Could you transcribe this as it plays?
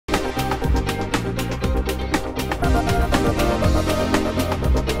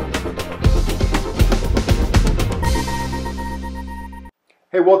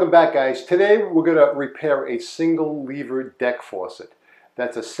Hey, welcome back, guys. Today we're going to repair a single lever deck faucet.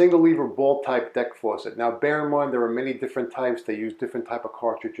 That's a single lever ball type deck faucet. Now bear in mind there are many different types. They use different type of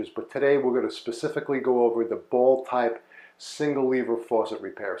cartridges, but today we're going to specifically go over the ball type single lever faucet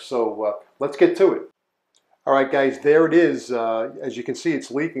repair. So let's get to it. All right, guys, there it is. As you can see,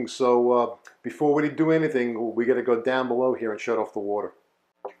 it's leaking. So before we do anything, we got to go down below here and shut off the water.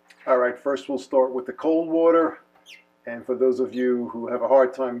 All right, first we'll start with the cold water. And for those of you who have a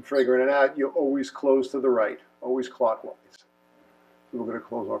hard time figuring it out, you always close to the right, always clockwise. So we're going to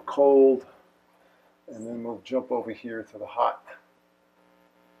close our cold, and then we'll jump over here to the hot.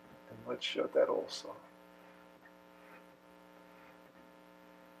 And let's shut that also.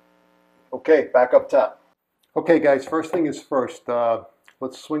 Okay, back up top. Okay, guys, first thing is first.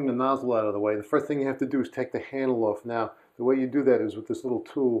 Let's swing the nozzle out of the way. The first thing you have to do is take the handle off. Now, the way you do that is with this little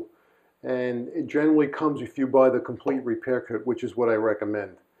tool. And it generally comes if you buy the complete repair kit, which is what I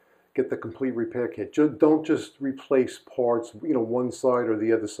recommend. Get the complete repair kit. Don't just replace parts, one side or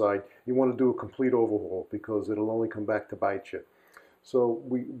the other side. You want to do a complete overhaul because it'll only come back to bite you. So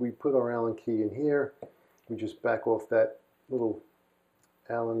we put our Allen key in here. We just back off that little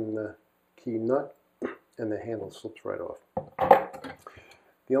Allen key nut and the handle slips right off.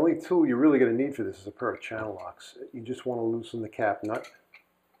 The only tool you're really going to need for this is a pair of channel locks. You just want to loosen the cap nut.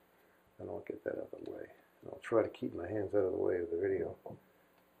 And I'll get that out of the way. And I'll try to keep my hands out of the way of the video. And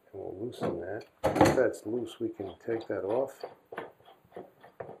we'll loosen that. If that's loose, we can take that off.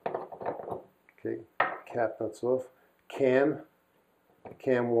 Okay, cap nuts off. Cam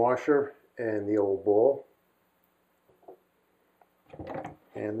washer, and the old ball.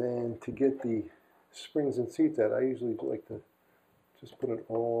 And then to get the springs and seats out, I usually like to just put an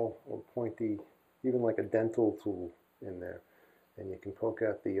awl or pointy, even like a dental tool in there. And you can poke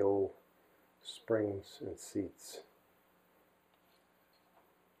out the old springs and seats.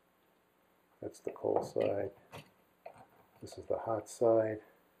 That's the cold side. This is the hot side.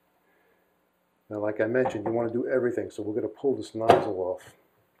 Now, like I mentioned, you want to do everything, so we're going to pull this nozzle off.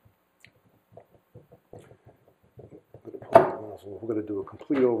 We're going to do a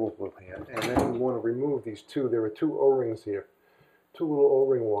complete overhaul here, and then we want to remove these two. There are two O-rings here, two little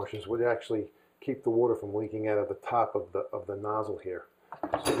O-ring washers, which actually keep the water from leaking out of the top of the nozzle here.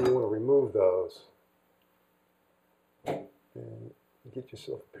 So you want to remove those. And get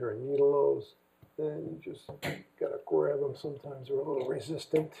yourself a pair of needle nose. And you just got to grab them. Sometimes they're a little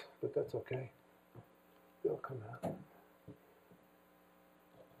resistant, but that's okay. They'll come out.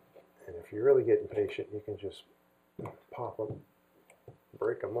 And if you're really getting patient, you can just pop them,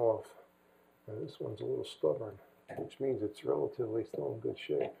 break them off. And this one's a little stubborn, which means it's relatively still in good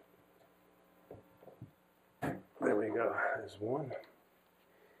shape. There we go. There's one.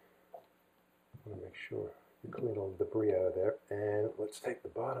 I want to make sure you clean all the debris out of there. And let's take the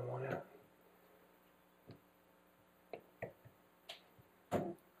bottom one out.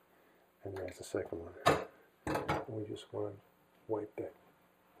 And there's the second one. And we just want to wipe that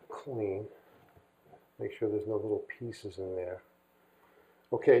clean. Make sure there's no little pieces in there.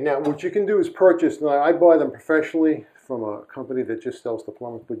 Okay, now what you can do is purchase. Now I buy them professionally from a company that just sells the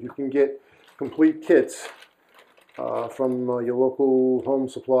plumbers, but you can get complete kits from your local Home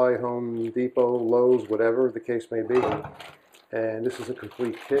Supply, Home Depot, Lowe's, whatever the case may be. And this is a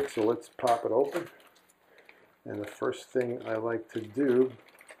complete kit, so let's pop it open. And the first thing I like to do,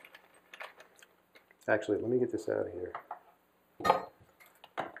 actually, let me get this out of here.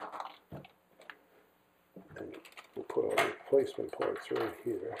 And we'll put our replacement parts right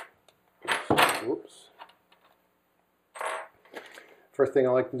here. Whoops. First thing I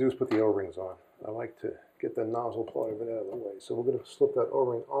like to do is put the O-rings on. I like to get the nozzle part of it out of the way. So we're going to slip that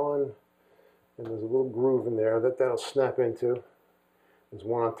O-ring on, and there's a little groove in there that'll snap into. There's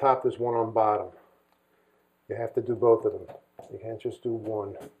one on top, there's one on bottom. You have to do both of them. You can't just do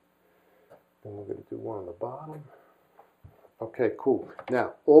one. Then we're going to do one on the bottom. Okay, cool.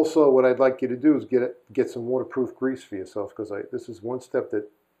 Now, also what I'd like you to do is get some waterproof grease for yourself, because this is one step that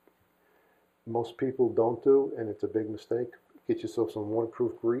most people don't do, and it's a big mistake. Get yourself some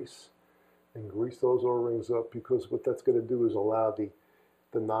waterproof grease and grease those O-rings up, because what that's going to do is allow the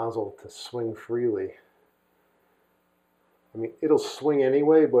nozzle to swing freely. I mean, it'll swing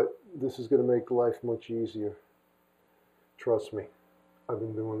anyway, but this is going to make life much easier. Trust me, I've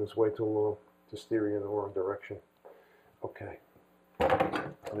been doing this way too long to steer you in the wrong direction. Okay.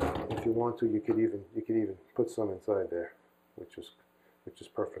 Now, if you want to, you could even put some inside there, which is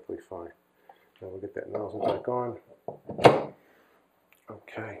perfectly fine. Now we'll get that nozzle back on.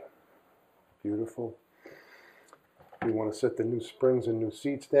 Okay. Beautiful. We want to set the new springs and new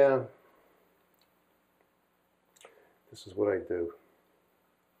seats down. This is what I do.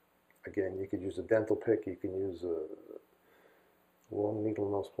 Again, you could use a dental pick, you can use a long needle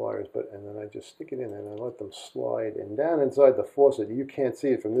nose pliers, and then I just stick it in and I let them slide. And down inside the faucet, you can't see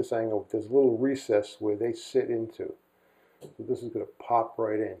it from this angle, there's a little recess where they sit into. So this is going to pop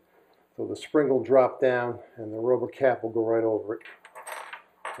right in. So the spring will drop down and the rubber cap will go right over it.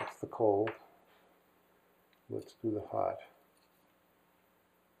 That's the cold. Let's do the hot.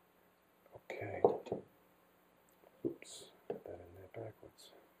 Okay. Oops, put that in there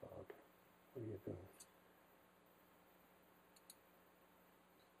backwards. Bob, what are you doing?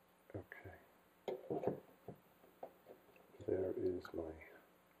 Okay. There is my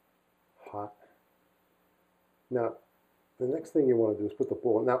hot. Now, the next thing you want to do is put the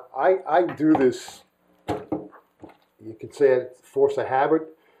ball. Now, I do this, you could say it's force a habit,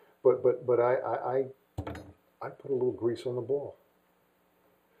 but I put a little grease on the ball.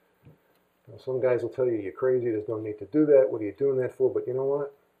 Now, some guys will tell you you're crazy, there's no need to do that, what are you doing that for? But you know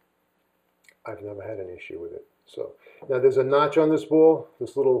what? I've never had an issue with it. So, now there's a notch on this ball,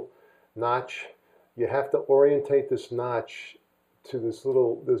 this little notch. You have to orientate this notch to this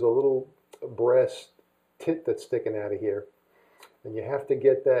little, there's a little brass tip that's sticking out of here, and you have to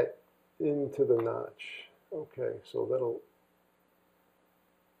get that into the notch. Okay, so that'll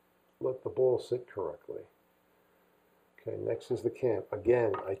let the ball sit correctly. Okay, next is the cam.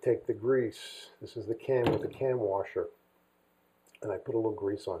 Again, I take the grease. This is the cam with the cam washer, and I put a little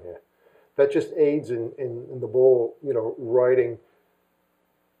grease on here. That just aids in the ball, you know, riding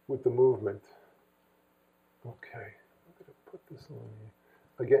with the movement. Okay, I'm going to put this on here.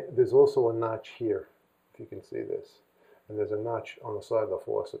 Again, there's also a notch here, if you can see this. And there's a notch on the side of the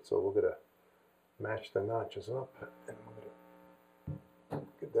faucet, so we're going to match the notches up. And we're going to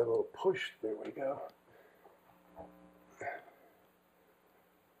give that a little push. There we go.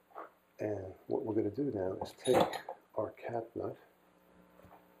 And what we're going to do now is take our cap nut.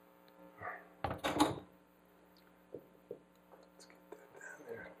 Let's get that down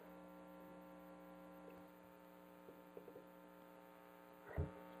there.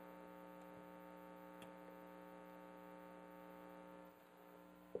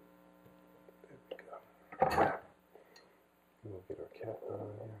 We'll get our cap on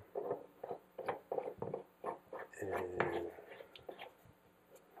here. And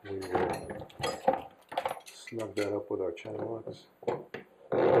we will snug that up with our channel locks.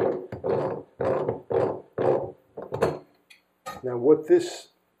 Now what this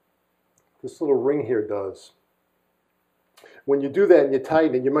little ring here does, when you do that and you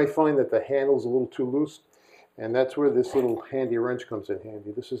tighten it, you might find that the handle's a little too loose, and that's where this little handy wrench comes in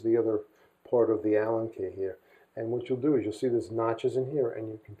handy. This is the other part of the Allen key here. And what you'll do is you'll see there's notches in here, and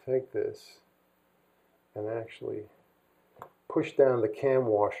you can take this and actually push down the cam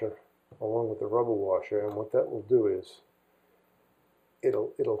washer along with the rubber washer, and what that will do is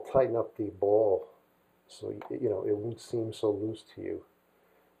it'll tighten up the ball, so you know it won't seem so loose to you.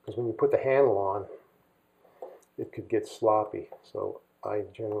 Because when you put the handle on, it could get sloppy. So I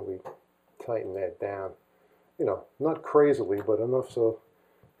generally tighten that down, you know, not crazily, but enough so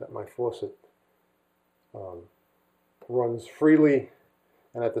that my faucet runs freely,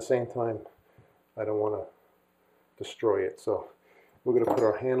 and at the same time I don't want to destroy it. So we're going to put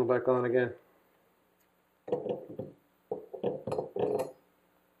our handle back on again.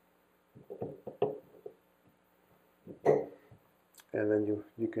 And then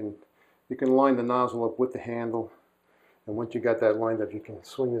you can line the nozzle up with the handle, and once you got that lined up, you can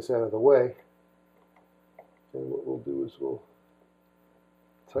swing this out of the way. And what we'll do is we'll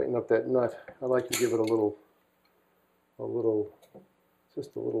tighten up that nut. I like to give it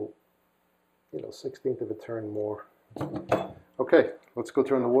just a little, you know, 1/16 of a turn more. Okay, let's go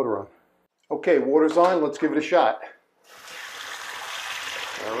turn the water on. Okay, water's on, let's give it a shot.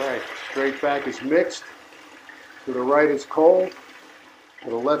 All right, straight back is mixed. To the right is cold. To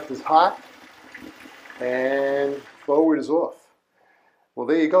the left is hot. And forward is off. Well,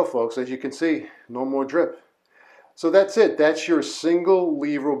 there you go, folks. As you can see, no more drip. So that's it. That's your single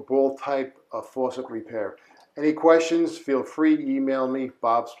lever ball type of faucet repair. Any questions, feel free to email me,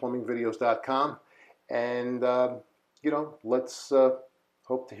 bobsplumbingvideos.com. And, you know, let's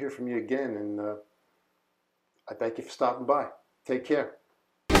hope to hear from you again. And I thank you for stopping by. Take care.